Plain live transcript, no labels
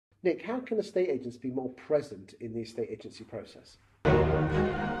Nick, how can estate agents be more present in the estate agency process?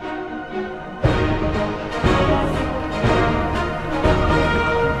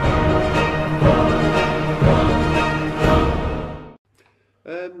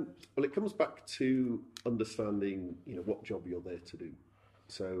 Well, it comes back to understanding, what job you're there to do.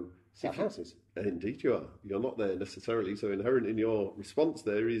 So, Sell houses. Indeed, you are. You're not there necessarily. So, inherent in your response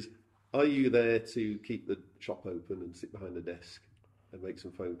there is: are you there to keep the shop open and sit behind a desk and make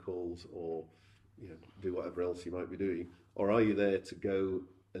some phone calls, or do whatever else you might be doing, or are you there to go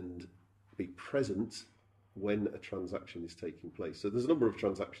and be present when a transaction is taking place? So there's a number of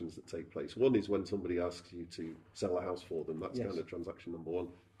transactions that take place. One is when somebody asks you to sell a house for them. That's kind of transaction number one,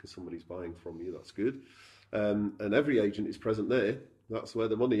 because somebody's buying from you. That's good. And every agent is present there. That's where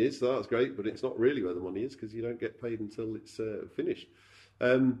the money is. So that's great, but it's not really where the money is, because you don't get paid until it's finished.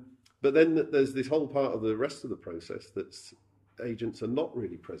 But then there's this whole part of the rest of the process that's agents are not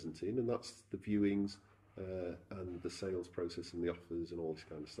really present in, and that's the viewings and the sales process and the offers and all this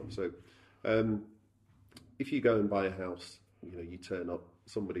kind of stuff. So if you go and buy a house, you turn up,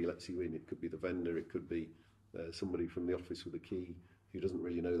 somebody lets you in. It could be the vendor, it could be somebody from the office with a key who doesn't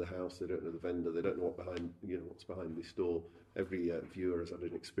really know the house, they don't know the vendor, they don't know what's behind this door. Every viewer has had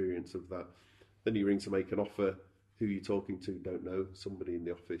an experience of that. Then you ring to make an offer. Who you're talking to, don't know. Somebody in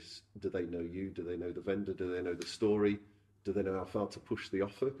the office, do they know you? Do they know the vendor? Do they know the story? Do they know how far to push the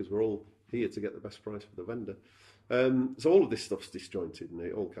offer? Because we're all here to get the best price for the vendor. So all of this stuff's disjointed, and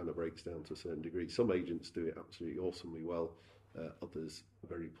it all kind of breaks down to a certain degree. Some agents do it absolutely awesomely well, others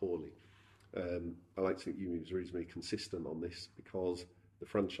very poorly. I like to think Ewemove is reasonably consistent on this, because the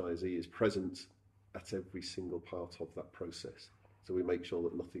franchisee is present at every single part of that process. So we make sure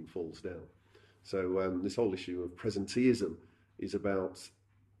that nothing falls down. So this whole issue of presenteeism is about,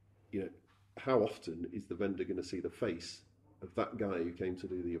 how often is the vendor going to see the face of that guy who came to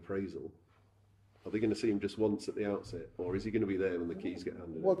do the appraisal? Are they going to see him just once at the outset, or is he going to be there when the keys get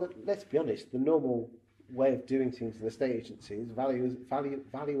handed over? Well, let's be honest, the normal way of doing things in estate agencies,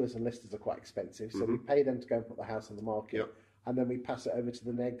 valuers and listers are quite expensive, so we pay them to go and put the house on the market, and then we pass it over to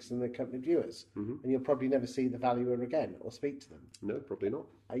the negs and the company viewers. And you'll probably never see the valuer again or speak to them. No, probably not.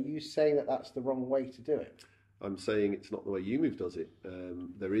 Are you saying that that's the wrong way to do it? I'm saying it's not the way Ewemove does it.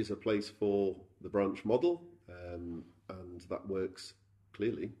 There is a place for the branch model, and that works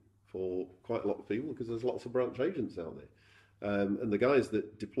clearly for quite a lot of people, because there's lots of branch agents out there. And the guys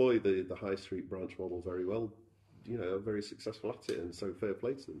that deploy the high street branch model very well, are very successful at it, and so fair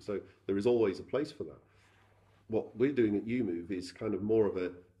play to them. So there is always a place for that. What we're doing at Ewemove is kind of more of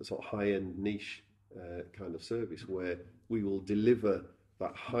a sort of high-end niche kind of service, where we will deliver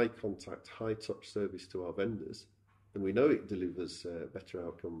that high contact, high touch service to our vendors, and we know it delivers better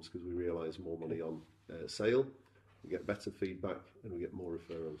outcomes, because we realise more money on sale, we get better feedback, and we get more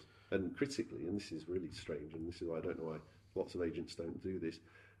referrals. And critically, and this is really strange, and this is why I don't know why lots of agents don't do this,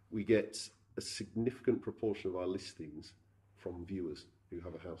 we get a significant proportion of our listings from viewers who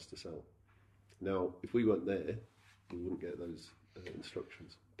have a house to sell. Now, if we weren't there, we wouldn't get those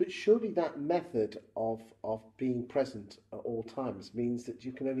instructions. But surely that method of being present at all times means that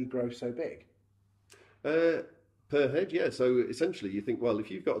you can only grow so big? Per head, yeah. So essentially you think, well,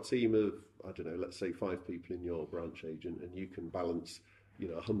 if you've got a team of, I don't know, let's say 5 people in your branch agent, and you can balance,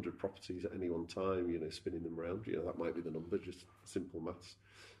 100 properties at any one time, spinning them around, that might be the number, just simple maths.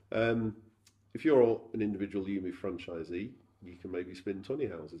 If you're an individual Ewemove franchisee, you can maybe spin 20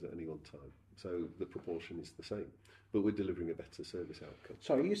 houses at any one time. So the proportion is the same, but we're delivering a better service outcome.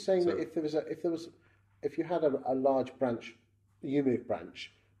 So are you saying that if you had a large branch, Ewemove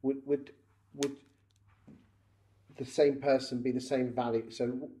branch, would the same person be the same value?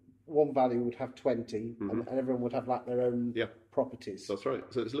 So one value would have 20, and everyone would have like their own properties. That's right.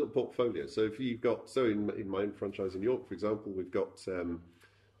 So it's a little portfolio. So if you've got, in my own franchise in York, for example, we've got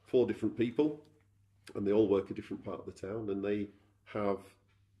 4 different people, and they all work a different part of the town, and they have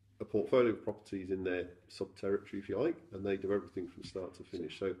a portfolio of properties in their sub-territory, if you like, and they do everything from start to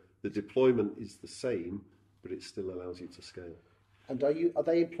finish. So the deployment is the same, but it still allows you to scale. And are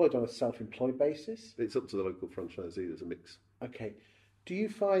they employed on a self-employed basis? It's up to the local franchisee. There's a mix. Okay. Do you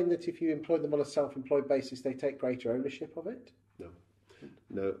find that if you employ them on a self-employed basis, they take greater ownership of it?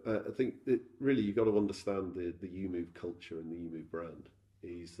 No. I think that really you've got to understand the Ewemove culture and the Ewemove brand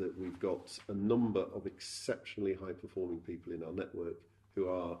is that we've got a number of exceptionally high-performing people in our network who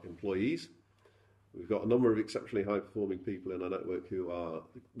are employees. We've got a number of exceptionally high-performing people in our network who are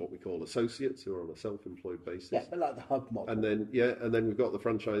what we call associates, who are on a self-employed basis. Yeah, but like the hub model. And then we've got the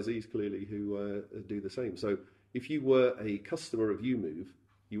franchisees clearly who do the same. So if you were a customer of Ewemove,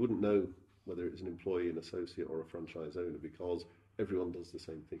 you wouldn't know whether it was an employee, an associate, or a franchise owner, because everyone does the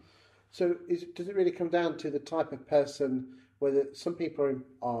same thing. So does it really come down to the type of person, whether some people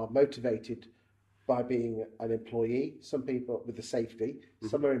are motivated by being an employee, some people with the safety,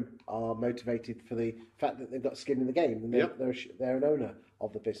 some are motivated for the fact that they've got skin in the game and they're an owner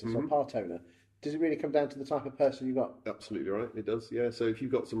of the business or part owner. Does it really come down to the type of person you've got? Absolutely right, it does, yeah. So if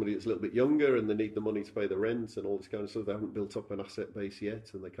you've got somebody that's a little bit younger and they need the money to pay the rent and all this kind of stuff, they haven't built up an asset base yet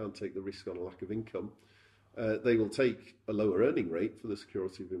and they can't take the risk on a lack of income, they will take a lower earning rate for the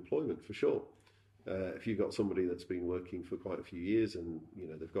security of employment, for sure. If you've got somebody that's been working for quite a few years and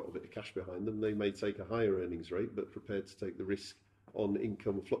they've got a bit of cash behind them, they may take a higher earnings rate, but prepared to take the risk on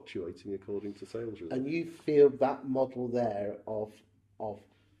income fluctuating according to sales results. And you feel that model there of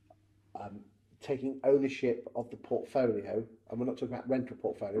taking ownership of the portfolio, and we're not talking about rental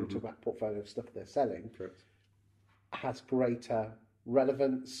portfolio, we're talking about portfolio of stuff they're selling, correct, has greater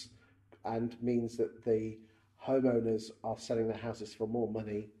relevance and means that the homeowners are selling their houses for more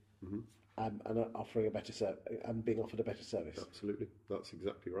money and are offering a better and being offered a better service. Absolutely, that's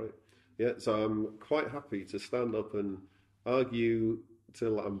exactly right. Yeah, so I'm quite happy to stand up and argue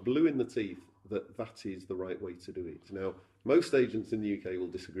till I'm blue in the teeth that that is the right way to do it. Now, most agents in the UK will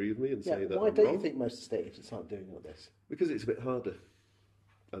disagree with me and say that why I'm don't wrong. you think most estate agents aren't doing all this? Because it's a bit harder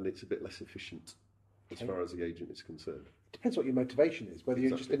and it's a bit less efficient as far as the agent is concerned. Depends what your motivation is, whether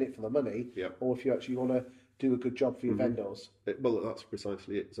you're just in it for the money or if you actually want to do a good job for your vendors. Well, that's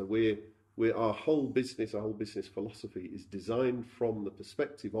precisely it. So our whole business philosophy is designed from the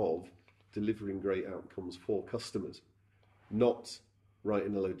perspective of delivering great outcomes for customers, not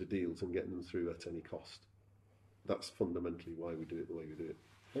writing a load of deals and getting them through at any cost. That's fundamentally why we do it the way we do it.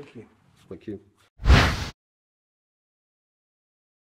 Thank you. Thank you.